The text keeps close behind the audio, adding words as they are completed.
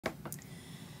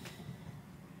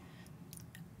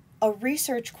A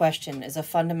research question is a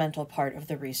fundamental part of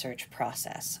the research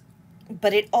process,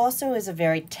 but it also is a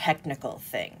very technical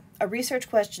thing. A research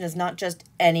question is not just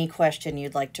any question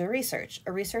you'd like to research.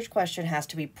 A research question has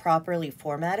to be properly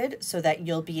formatted so that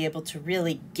you'll be able to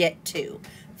really get to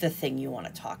the thing you want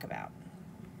to talk about.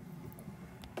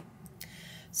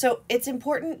 So it's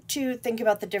important to think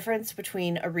about the difference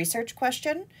between a research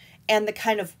question and the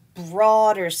kind of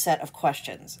broader set of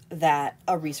questions that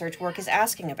a research work is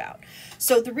asking about.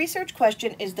 So the research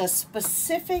question is the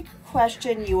specific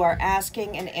question you are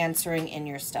asking and answering in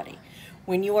your study.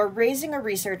 When you are raising a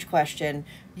research question,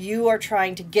 you are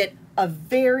trying to get a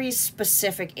very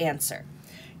specific answer.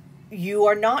 You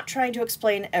are not trying to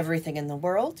explain everything in the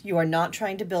world. You are not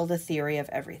trying to build a theory of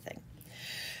everything.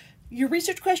 Your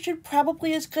research question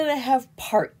probably is going to have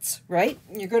parts, right?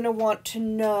 You're going to want to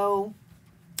know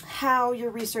how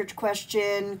your research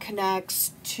question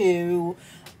connects to,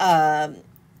 how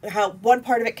one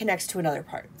part of it connects to another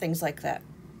part, things like that.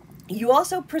 You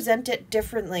also present it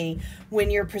differently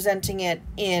when you're presenting it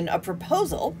in a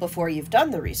proposal before you've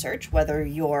done the research, whether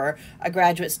you're a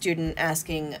graduate student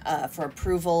asking for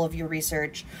approval of your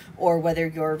research or whether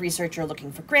you're a researcher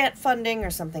looking for grant funding or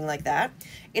something like that.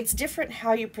 It's different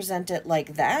how you present it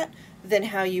like that than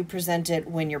how you present it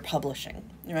when you're publishing,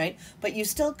 right? But you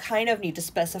still kind of need to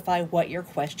specify what your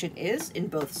question is in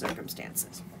both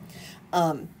circumstances.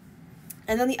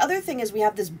 And then the other thing is we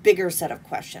have this bigger set of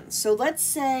questions. So let's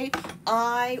say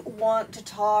I want to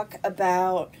talk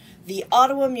about the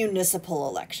Ottawa municipal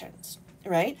elections,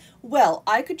 right? Well,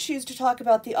 I could choose to talk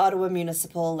about the Ottawa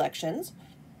municipal elections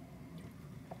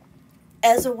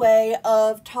as a way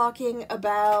of talking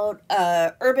about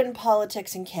urban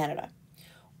politics in Canada.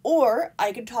 Or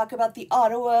I could talk about the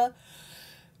Ottawa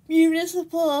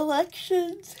municipal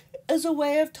elections as a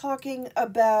way of talking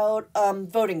about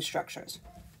voting structures.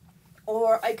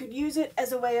 Or I could use it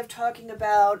as a way of talking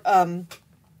about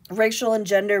racial and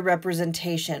gender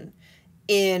representation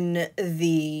in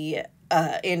the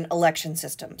in election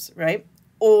systems, right?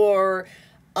 Or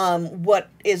what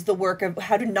is the work of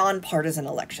how do nonpartisan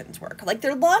elections work? Like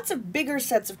there are lots of bigger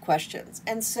sets of questions.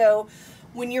 And so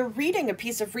when you're reading a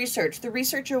piece of research, the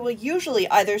researcher will usually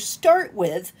either start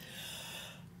with,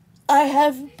 I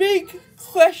have big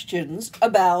questions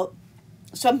about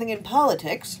something in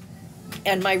politics,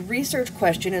 and my research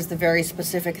question is the very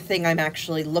specific thing I'm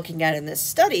actually looking at in this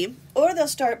study. Or they'll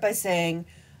start by saying,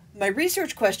 my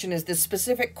research question is this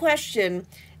specific question,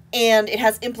 and it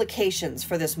has implications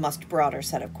for this much broader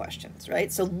set of questions,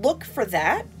 right? So look for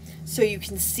that so you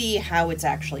can see how it's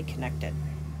actually connected.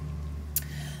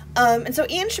 And so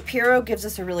Ian Shapiro gives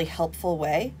us a really helpful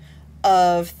way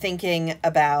of thinking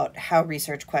about how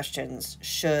research questions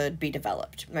should be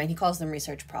developed. Right? He calls them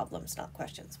research problems, not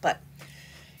questions, but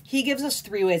he gives us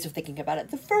 3 ways of thinking about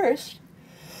it. The first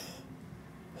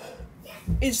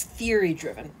is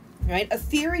theory-driven, right? A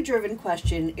theory-driven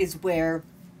question is where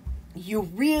you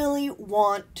really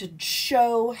want to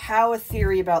show how a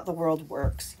theory about the world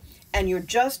works, and you're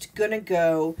just going to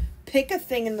go pick a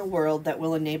thing in the world that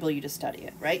will enable you to study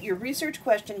it, right? Your research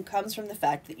question comes from the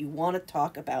fact that you want to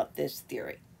talk about this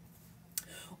theory,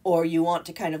 or you want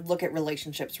to kind of look at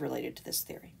relationships related to this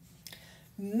theory.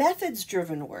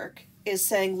 Methods-driven work is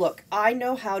saying, look, I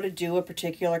know how to do a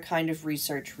particular kind of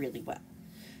research really well.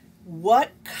 What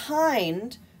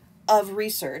kind of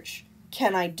research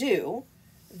can I do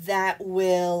that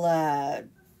will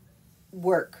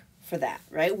work for that,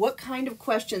 right? What kind of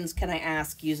questions can I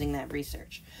ask using that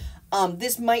research?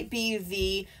 This might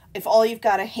be if all you've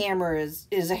got a hammer is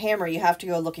a hammer, you have to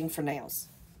go looking for nails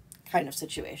kind of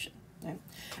situation. Right?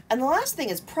 And the last thing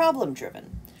is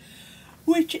problem-driven,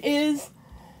 which is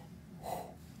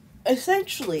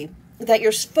essentially that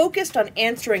you're focused on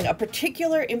answering a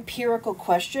particular empirical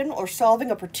question or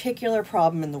solving a particular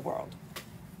problem in the world.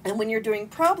 And when you're doing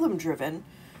problem-driven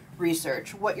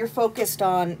research, what you're focused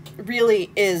on really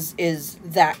is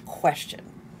that question,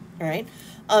 right?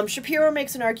 Shapiro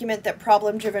makes an argument that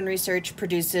problem-driven research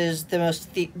produces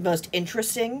the most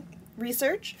interesting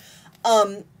research.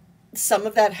 Some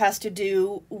of that has to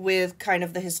do with kind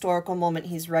of the historical moment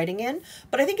he's writing in,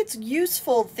 but I think it's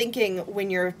useful thinking when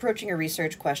you're approaching a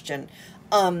research question,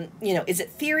 is it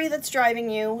theory that's driving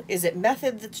you? Is it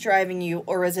method that's driving you?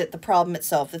 Or is it the problem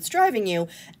itself that's driving you?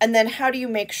 And then how do you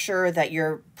make sure that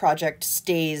your project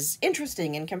stays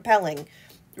interesting and compelling,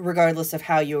 regardless of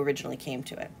how you originally came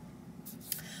to it?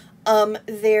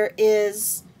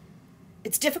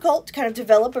 It's difficult to kind of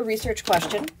develop a research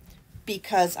question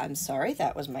because, I'm sorry,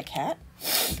 that was my cat.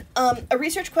 A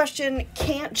research question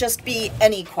can't just be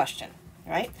any question,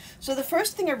 right? So the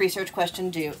first thing a research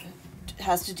question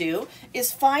has to do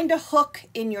is find a hook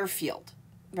in your field,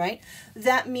 right?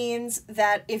 That means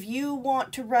that if you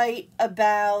want to write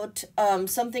about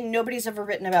something nobody's ever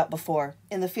written about before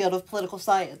in the field of political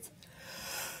science,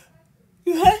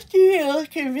 you have to be able to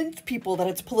convince people that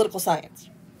it's political science,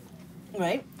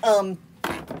 right?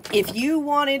 If you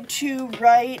wanted to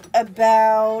write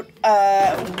about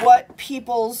what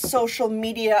people's social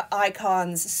media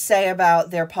icons say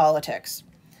about their politics,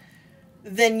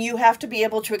 then you have to be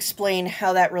able to explain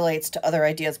how that relates to other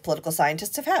ideas political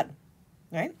scientists have had,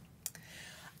 right?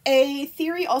 A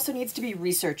theory also needs to be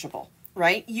researchable,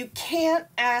 right? You can't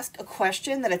ask a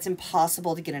question that it's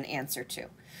impossible to get an answer to.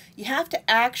 You have to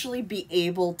actually be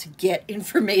able to get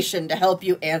information to help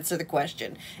you answer the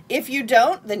question. If you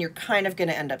don't, then you're kind of going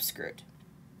to end up screwed,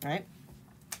 right?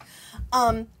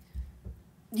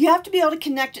 You have to be able to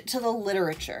connect it to the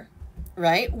literature,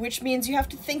 right? Which means you have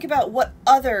to think about what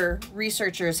other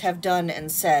researchers have done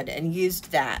and said and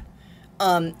used that.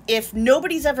 If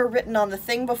nobody's ever written on the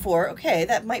thing before, okay,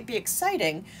 that might be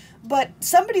exciting, but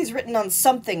somebody's written on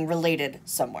something related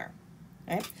somewhere,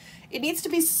 right? It needs to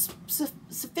be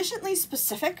sufficiently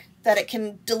specific that it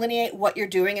can delineate what you're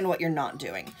doing and what you're not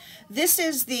doing. This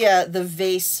is the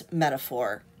vase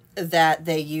metaphor that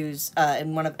they use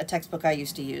in a textbook I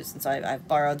used to use, and so I've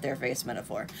borrowed their vase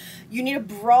metaphor. You need a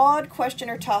broad question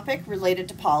or topic related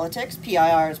to politics.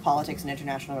 PIR is politics and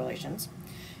international relations.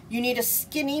 You need a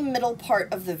skinny middle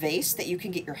part of the vase that you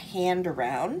can get your hand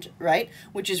around, right?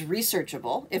 Which is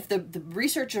researchable. If the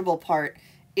researchable part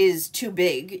is too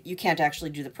big, you can't actually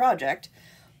do the project.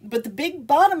 But the big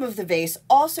bottom of the vase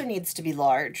also needs to be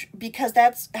large because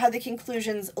that's how the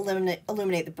conclusions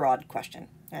illuminate the broad question,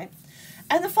 right?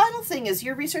 And the final thing is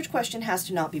your research question has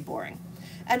to not be boring.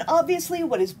 And obviously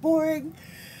what is boring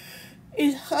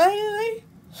is highly,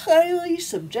 highly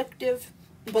subjective.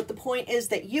 But the point is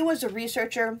that you as a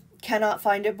researcher cannot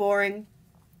find it boring,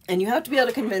 and you have to be able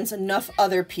to convince enough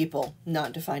other people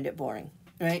not to find it boring,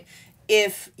 right?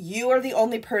 If you are the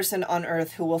only person on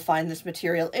Earth who will find this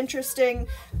material interesting,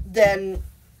 then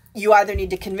you either need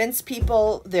to convince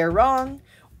people they're wrong,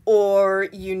 or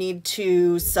you need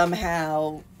to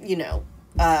somehow,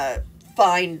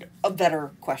 find a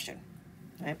better question,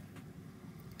 right?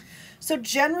 So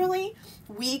generally,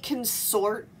 we can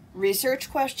sort research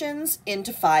questions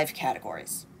into 5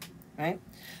 categories, right?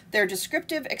 They're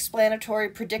descriptive, explanatory,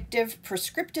 predictive,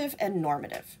 prescriptive, and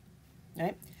normative,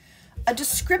 right? A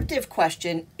descriptive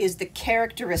question is the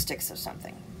characteristics of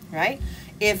something, right?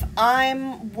 If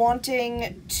I'm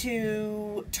wanting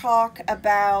to talk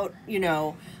about,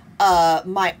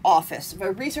 my office,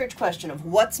 a research question of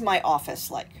what's my office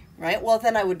like, right? Well,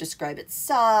 then I would describe its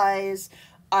size,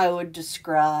 I would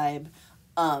describe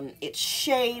its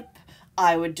shape,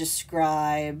 I would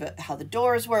describe how the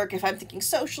doors work. If I'm thinking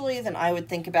socially, then I would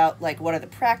think about, what are the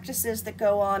practices that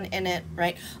go on in it,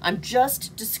 right? I'm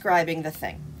just describing the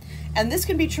thing. And this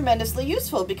can be tremendously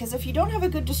useful because if you don't have a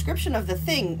good description of the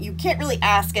thing, you can't really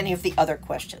ask any of the other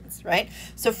questions, right?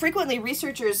 So frequently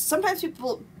sometimes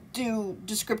people do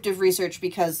descriptive research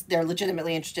because they're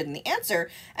legitimately interested in the answer,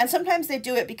 and sometimes they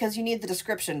do it because you need the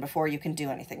description before you can do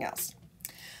anything else.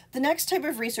 The next type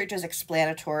of research is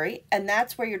explanatory, and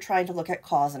that's where you're trying to look at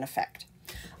cause and effect.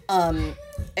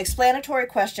 Explanatory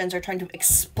questions are trying to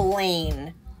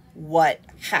explain what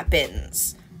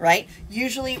happens, right?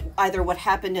 Usually either what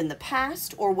happened in the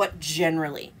past or what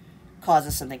generally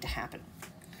causes something to happen.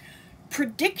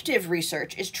 Predictive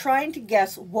research is trying to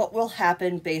guess what will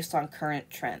happen based on current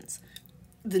trends.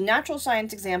 The natural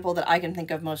science example that I can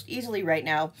think of most easily right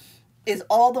now is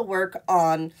all the work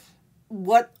on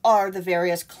what are the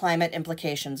various climate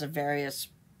implications of various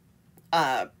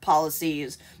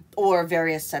policies or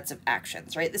various sets of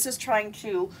actions, right? This is trying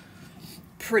to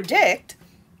predict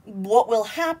what will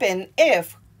happen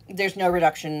if there's no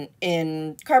reduction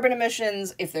in carbon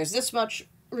emissions, if there's this much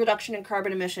reduction in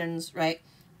carbon emissions, right?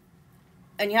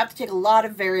 And you have to take a lot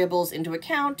of variables into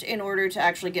account in order to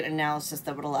actually get analysis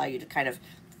that would allow you to kind of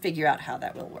figure out how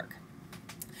that will work.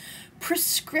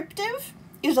 Prescriptive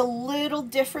is a little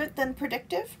different than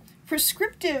predictive.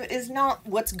 Prescriptive is not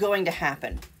what's going to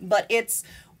happen, but it's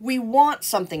we want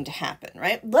something to happen,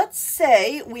 right? Let's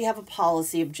say we have a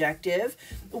policy objective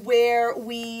where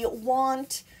we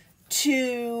want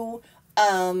to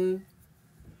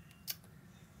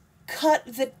cut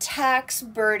the tax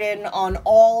burden on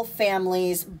all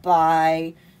families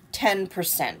by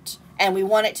 10%, and we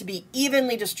want it to be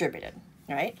evenly distributed,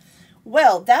 right?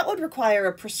 Well, that would require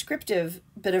a prescriptive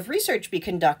bit of research be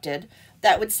conducted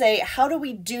that would say, how do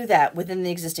we do that within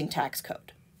the existing tax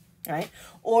code, right?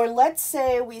 Or let's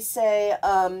say we say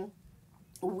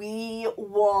we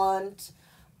want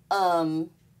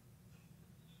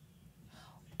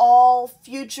all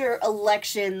future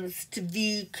elections to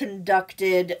be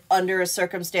conducted under a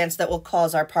circumstance that will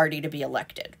cause our party to be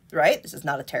elected, right? This is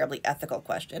not a terribly ethical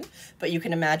question, but you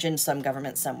can imagine some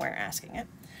government somewhere asking it.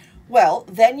 Well,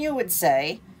 then you would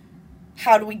say,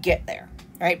 how do we get there,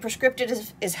 right?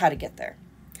 Prescriptive is how to get there.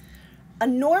 A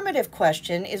normative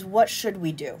question is, what should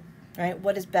we do, right?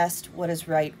 What is best, what is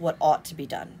right, what ought to be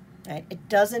done, right?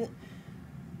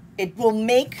 It will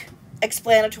make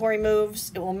explanatory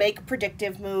moves, it will make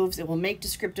predictive moves, it will make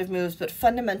descriptive moves, but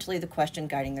fundamentally the question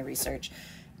guiding the research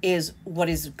is what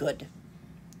is good,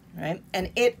 right? And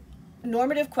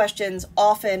normative questions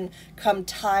often come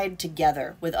tied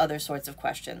together with other sorts of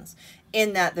questions,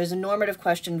 in that there's a normative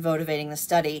question motivating the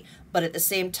study, but at the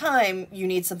same time, you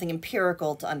need something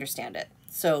empirical to understand it.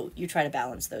 So you try to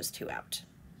balance those two out.